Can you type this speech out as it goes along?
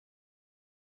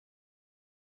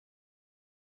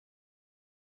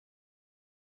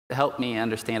help me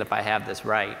understand if I have this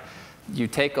right. You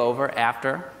take over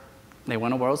after they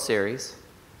win a World Series.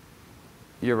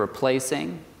 You're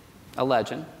replacing a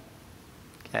legend,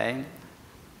 okay?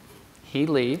 He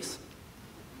leaves.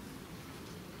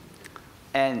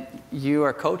 And you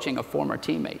are coaching a former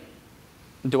teammate.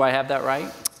 Do I have that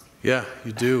right? Yeah,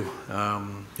 you do.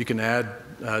 You can add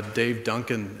Dave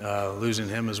Duncan, losing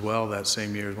him as well that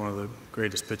same year, one of the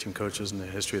greatest pitching coaches in the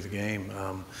history of the game.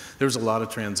 There was a lot of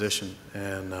transition,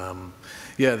 and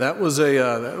yeah, that was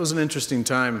an interesting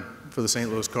time for the St.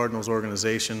 Louis Cardinals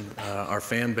organization, our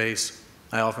fan base.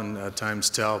 I often times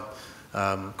tell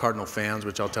Cardinal fans,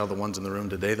 which I'll tell the ones in the room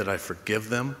today, that I forgive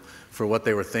them for what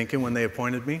they were thinking when they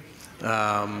appointed me.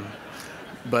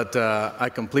 But I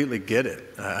completely get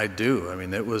it. I do. I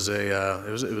mean, it was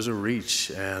a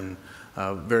reach, and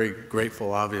very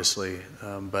grateful, obviously.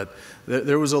 But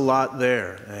there was a lot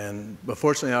there, but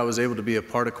fortunately, I was able to be a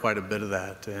part of quite a bit of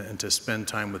that, and to spend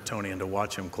time with Tony and to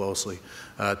watch him closely,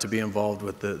 to be involved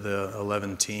with the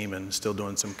 11 team and still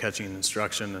doing some catching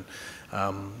instruction. And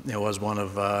was one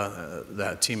of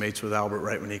that teammates with Albert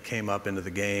right when he came up into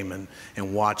the game,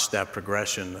 and watched that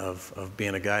progression of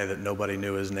being a guy that nobody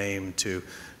knew his name to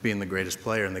being the greatest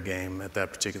player in the game at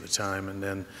that particular time. And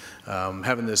then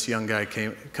having this young guy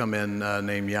come in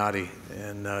named Yachty,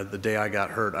 and the day I got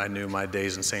hurt, I knew my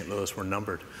days in St. Louis were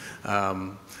numbered.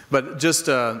 But just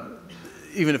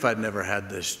even if I'd never had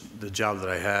the job that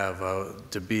I have,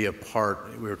 to be a part,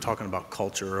 we were talking about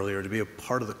culture earlier, to be a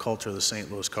part of the culture of the St.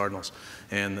 Louis Cardinals,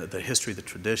 and the history, the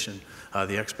tradition,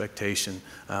 the expectation,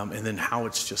 and then how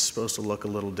it's just supposed to look a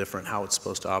little different, how it's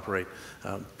supposed to operate,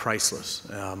 priceless,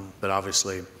 but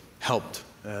obviously helped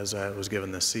as I was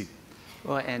given this seat.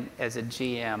 Well, and as a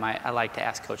GM, I like to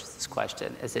ask coaches this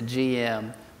question. As a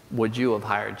GM, would you have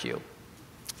hired you?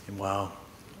 Wow.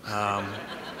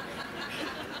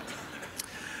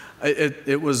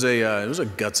 It was a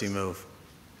gutsy move.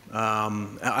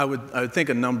 I would think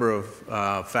a number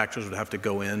of factors would have to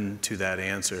go into that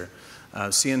answer.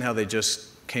 Seeing how they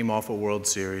just came off a World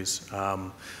Series,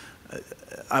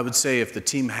 I would say if the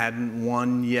team hadn't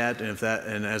won yet,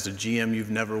 and as a GM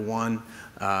you've never won,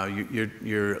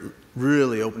 you're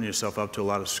really opening yourself up to a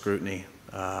lot of scrutiny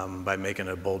by making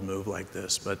a bold move like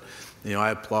this. But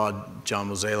I applaud John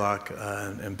Mozeliak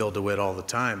and Bill DeWitt all the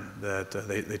time that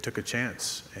they took a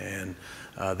chance, and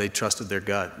they trusted their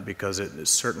gut, because it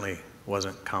certainly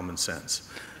wasn't common sense.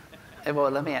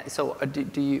 Well, let me ask, so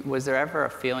was there ever a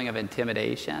feeling of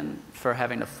intimidation for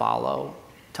having to follow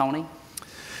Tony?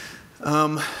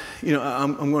 I'm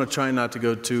going to try not to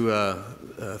go too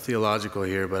theological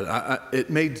here, but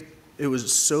it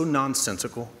was so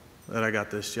nonsensical that I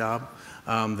got this job,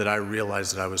 that I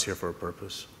realized that I was here for a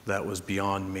purpose that was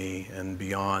beyond me and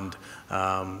beyond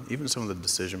even some of the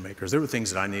decision makers. There were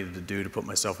things that I needed to do to put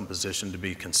myself in position to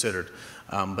be considered,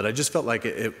 but I just felt like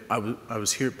I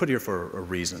was put here for a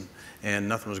reason, and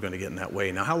nothing was going to get in that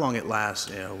way. Now, how long it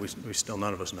lasts, we still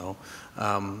none of us know.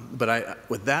 But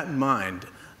with that in mind,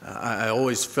 I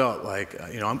always felt like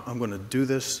I'm going to do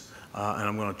this, and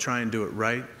I'm going to try and do it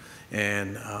right.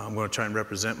 And I'm going to try and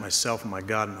represent myself and my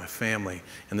God and my family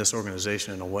in this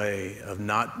organization in a way of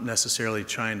not necessarily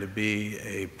trying to be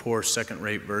a poor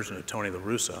second-rate version of Tony La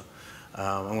Russa.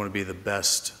 I want to be the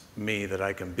best me that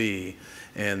I can be,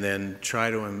 and then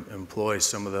try to employ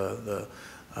some of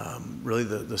really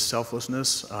the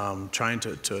selflessness, trying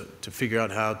to figure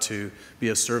out how to be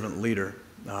a servant leader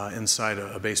inside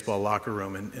a baseball locker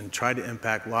room, and try to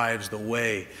impact lives the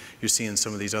way you're seeing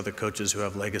some of these other coaches who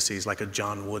have legacies, like a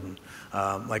John Wooden,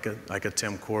 like a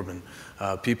Tim Corbin,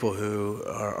 people who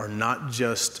are not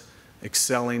just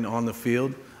excelling on the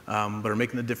field, but are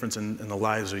making a difference in the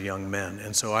lives of young men.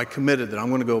 And so I committed that I'm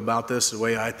going to go about this the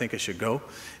way I think it should go,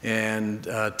 and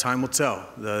time will tell.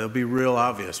 It'll be real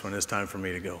obvious when it's time for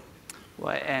me to go.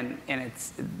 Well, and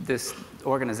this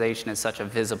organization is such a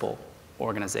visible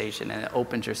organization, and it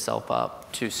opens yourself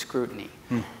up to scrutiny.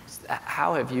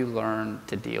 How have you learned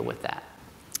to deal with that?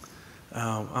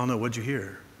 I don't know. What'd you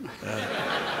hear?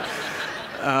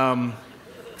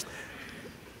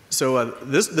 So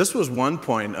this was one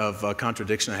point of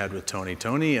contradiction I had with Tony.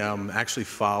 Tony actually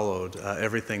followed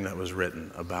everything that was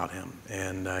written about him,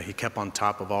 and he kept on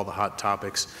top of all the hot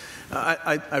topics.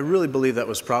 I really believe that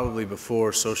was probably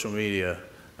before social media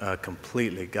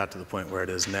completely got to the point where it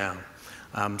is now.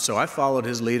 So I followed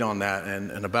his lead on that,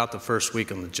 and about the first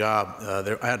week on the job,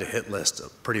 I had a hit list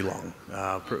pretty long,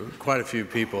 quite a few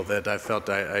people that I felt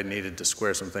I needed to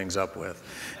square some things up with.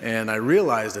 And I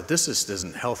realized that this just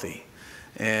isn't healthy.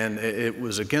 And it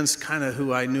was against kind of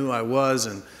who I knew I was,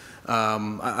 and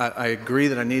I agree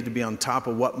that I need to be on top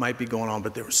of what might be going on,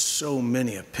 but there were so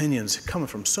many opinions coming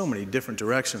from so many different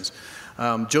directions.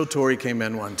 Joe Torre came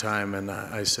in one time, and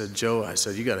I said, Joe,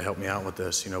 you got to help me out with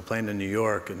this, playing in New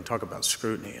York and talk about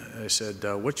scrutiny. I said,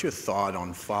 what's your thought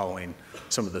on following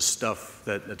some of the stuff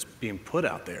that's being put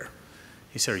out there?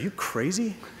 He said, are you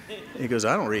crazy? He goes,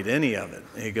 I don't read any of it.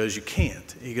 And he goes, you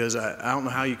can't. He goes, I don't know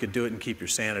how you could do it and keep your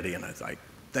sanity. And I was like,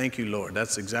 thank you, Lord.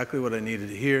 That's exactly what I needed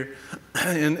to hear.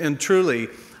 And truly,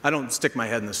 I don't stick my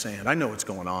head in the sand. I know what's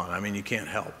going on. I mean, you can't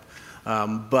help.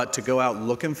 But to go out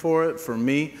looking for it, for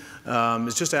me,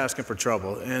 is just asking for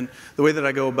trouble. And the way that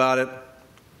I go about it,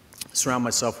 surround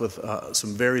myself with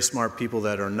some very smart people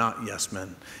that are not yes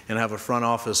men, and have a front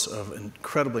office of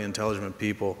incredibly intelligent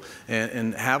people,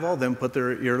 and have all them put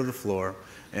their ear to the floor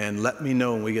and let me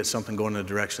know when we get something going in a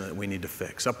direction that we need to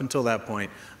fix. Up until that point,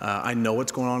 I know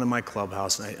what's going on in my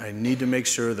clubhouse, and I need to make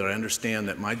sure that I understand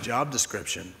that my job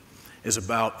description is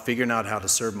about figuring out how to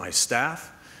serve my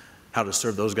staff, how to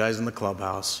serve those guys in the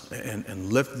clubhouse,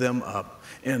 and lift them up,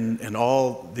 and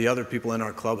all the other people in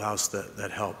our clubhouse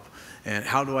that help. And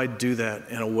how do I do that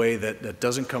in a way that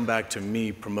doesn't come back to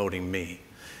me promoting me?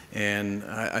 And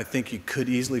I think you could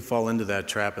easily fall into that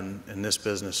trap in this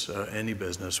business, any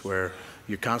business, where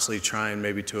you're constantly trying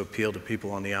maybe to appeal to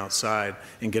people on the outside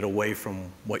and get away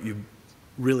from what you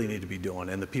really need to be doing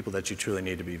and the people that you truly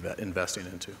need to be investing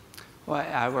into. Well,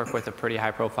 I work with a pretty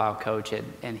high-profile coach,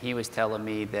 and he was telling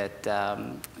me that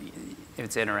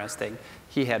it's interesting.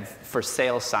 He had for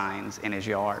sale signs in his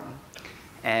yard.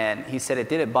 And he said it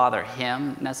didn't bother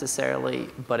him necessarily,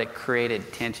 but it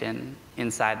created tension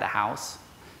inside the house.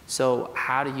 So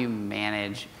how do you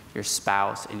manage your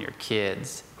spouse and your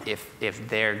kids if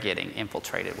they're getting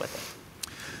infiltrated with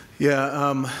it?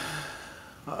 Yeah,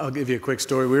 I'll give you a quick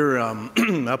story. We were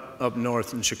up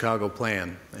north in Chicago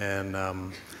playing, and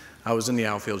I was in the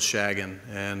outfield shagging,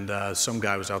 and some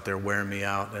guy was out there wearing me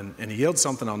out, and he yelled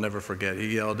something I'll never forget.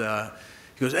 He yelled,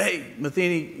 he goes, hey,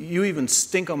 Matheny, you even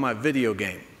stink on my video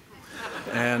game.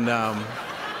 And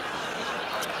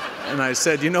I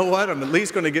said, you know what? I'm at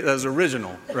least going to get as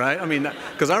original, right? I mean,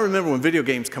 because I remember when video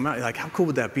games come out, you're like, how cool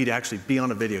would that be to actually be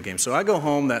on a video game? So I go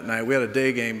home that night. We had a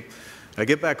day game. I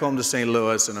get back home to St.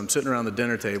 Louis, and I'm sitting around the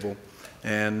dinner table,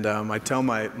 and I tell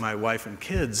my wife and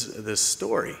kids this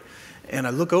story. And I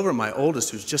look over at my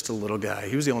oldest, who's just a little guy.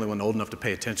 He was the only one old enough to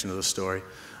pay attention to the story.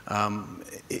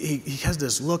 He has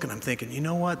this look, and I'm thinking, you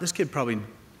know what? This kid probably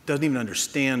doesn't even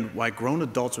understand why grown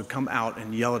adults would come out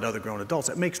and yell at other grown adults.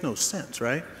 That makes no sense,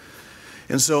 right?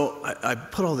 And so I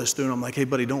put all this through, and I'm like, hey,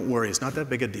 buddy, don't worry. It's not that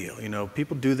big a deal.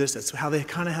 People do this. That's how they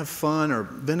kind of have fun or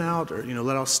vent out or,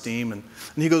 let out steam. And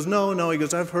he goes, no. He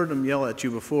goes, I've heard them yell at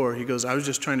you before. He goes, I was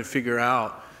just trying to figure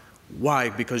out why,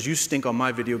 because you stink on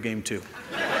my video game too.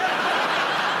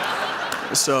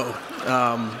 So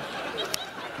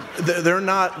they're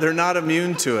not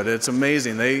immune to it. It's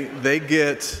amazing.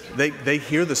 They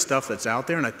hear the stuff that's out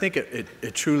there, and I think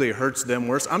it truly hurts them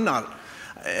worse. I'm not,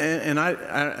 and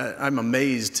I'm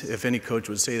amazed if any coach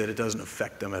would say that it doesn't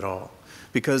affect them at all,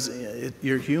 because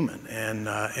you're human,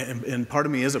 and part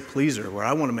of me is a pleaser, where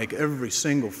I want to make every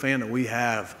single fan that we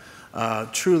have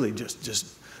truly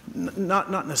just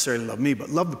not necessarily love me, but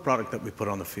love the product that we put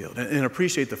on the field, and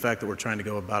appreciate the fact that we're trying to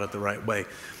go about it the right way.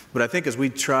 But I think as we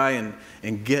try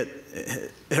and get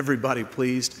everybody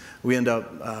pleased, we end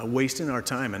up wasting our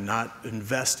time and not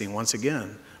investing, once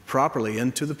again, properly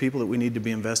into the people that we need to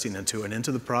be investing into and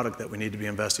into the product that we need to be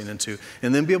investing into,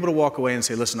 and then be able to walk away and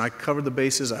say, listen, I covered the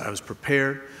bases, I was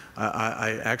prepared,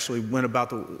 I actually went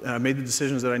about I made the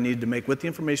decisions that I needed to make with the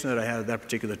information that I had at that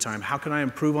particular time. How can I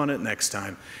improve on it next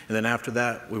time? And then after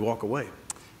that, we walk away.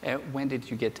 When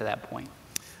did you get to that point?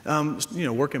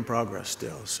 Work in progress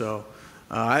still. So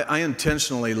I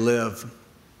intentionally live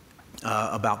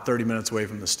about 30 minutes away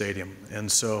from the stadium. And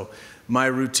so my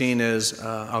routine is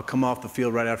I'll come off the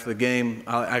field right after the game.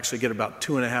 I'll actually get about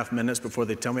 2.5 minutes before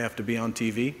they tell me I have to be on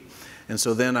TV. And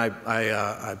so then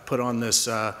I put on this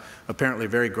apparently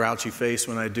very grouchy face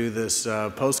when I do this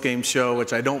post-game show,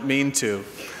 which I don't mean to.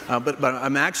 But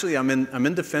I'm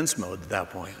in defense mode at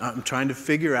that point. I'm trying to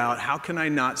figure out, how can I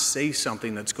not say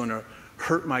something that's going to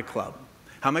hurt my club?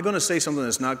 How am I going to say something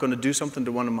that's not going to do something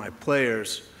to one of my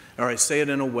players, or I say it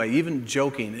in a way, even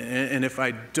joking, and if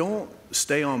I don't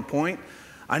stay on point,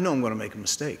 I know I'm going to make a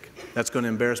mistake. That's going to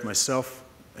embarrass myself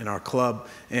and our club,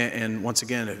 and once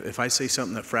again, if I say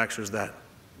something that fractures that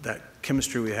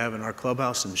chemistry we have in our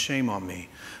clubhouse, and shame on me.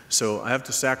 So I have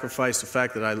to sacrifice the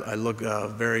fact that I look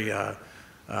very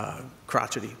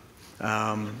crotchety.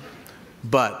 But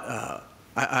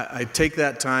I take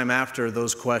that time after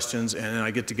those questions, and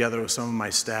I get together with some of my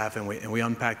staff, and we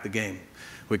unpack the game.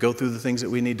 We go through the things that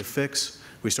we need to fix.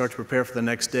 We start to prepare for the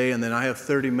next day, and then I have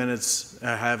 30 minutes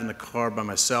I have in the car by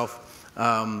myself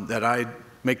that I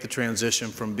make the transition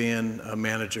from being a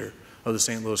manager of the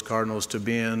St. Louis Cardinals to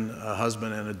being a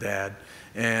husband and a dad.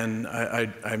 And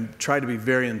I try to be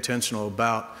very intentional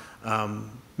about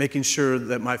making sure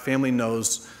that my family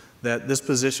knows that this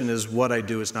position is what I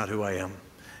do, it's not who I am.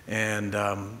 And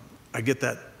I get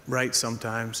that right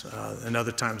sometimes, and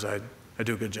other times I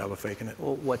do a good job of faking it.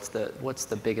 Well, what's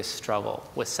the biggest struggle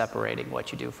with separating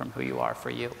what you do from who you are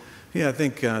for you? Yeah, I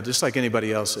think just like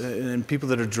anybody else, and people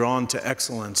that are drawn to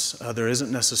excellence, there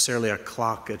isn't necessarily a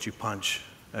clock that you punch.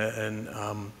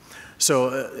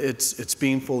 So it's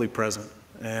being fully present.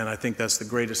 And I think that's the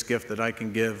greatest gift that I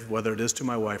can give, whether it is to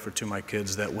my wife or to my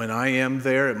kids, that when I am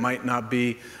there, it might not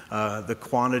be the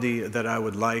quantity that I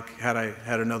would like had I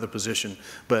had another position,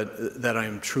 but that I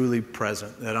am truly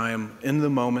present, that I am in the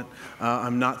moment.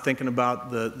 I'm not thinking about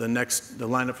the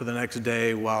lineup for the next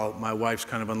day while my wife's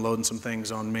kind of unloading some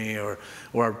things on me, or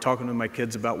I'm talking to my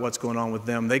kids about what's going on with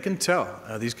them. They can tell.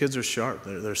 These kids are sharp.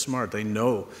 They're smart. They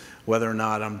know whether or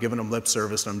not I'm giving them lip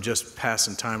service and I'm just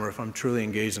passing time, or if I'm truly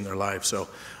engaged in their life. So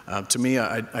to me,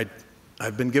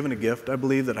 I've been given a gift, I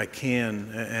believe, that I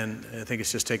can, and I think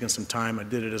it's just taking some time. I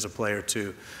did it as a player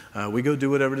too. We go do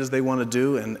whatever it is they want to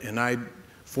do, and I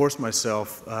force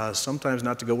myself sometimes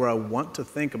not to go where I want to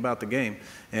think about the game,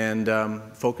 and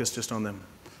focus just on them.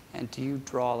 And do you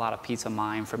draw a lot of peace of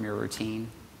mind from your routine?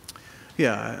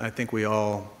 Yeah, I think we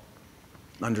all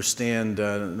understand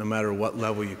no matter what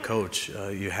level you coach,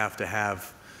 you have to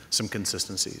have some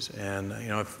consistencies. And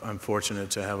I'm fortunate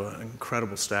to have an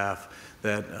incredible staff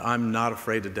that I'm not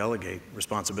afraid to delegate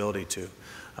responsibility to.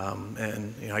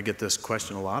 And I get this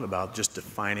question a lot about just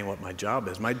defining what my job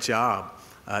is. My job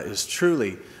is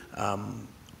truly,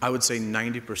 I would say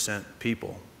 90%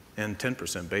 people and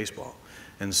 10% baseball.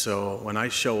 And so when I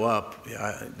show up,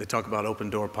 they talk about open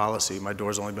door policy. My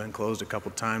door's only been closed a couple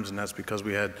times, and that's because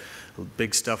we had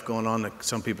big stuff going on that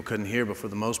some people couldn't hear, but for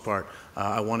the most part,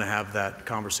 I want to have that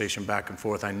conversation back and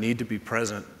forth. I need to be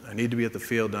present. I need to be at the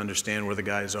field to understand where the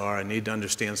guys are. I need to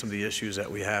understand some of the issues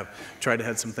that we have. Try to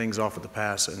head some things off at the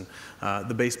pass, and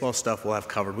the baseball stuff we'll have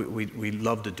covered. We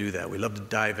love to do that. We love to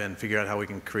dive in, figure out how we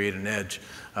can create an edge.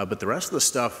 But the rest of the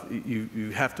stuff, you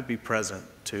have to be present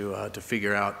to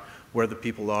figure out where the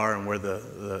people are and where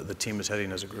the team is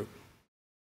heading as a group.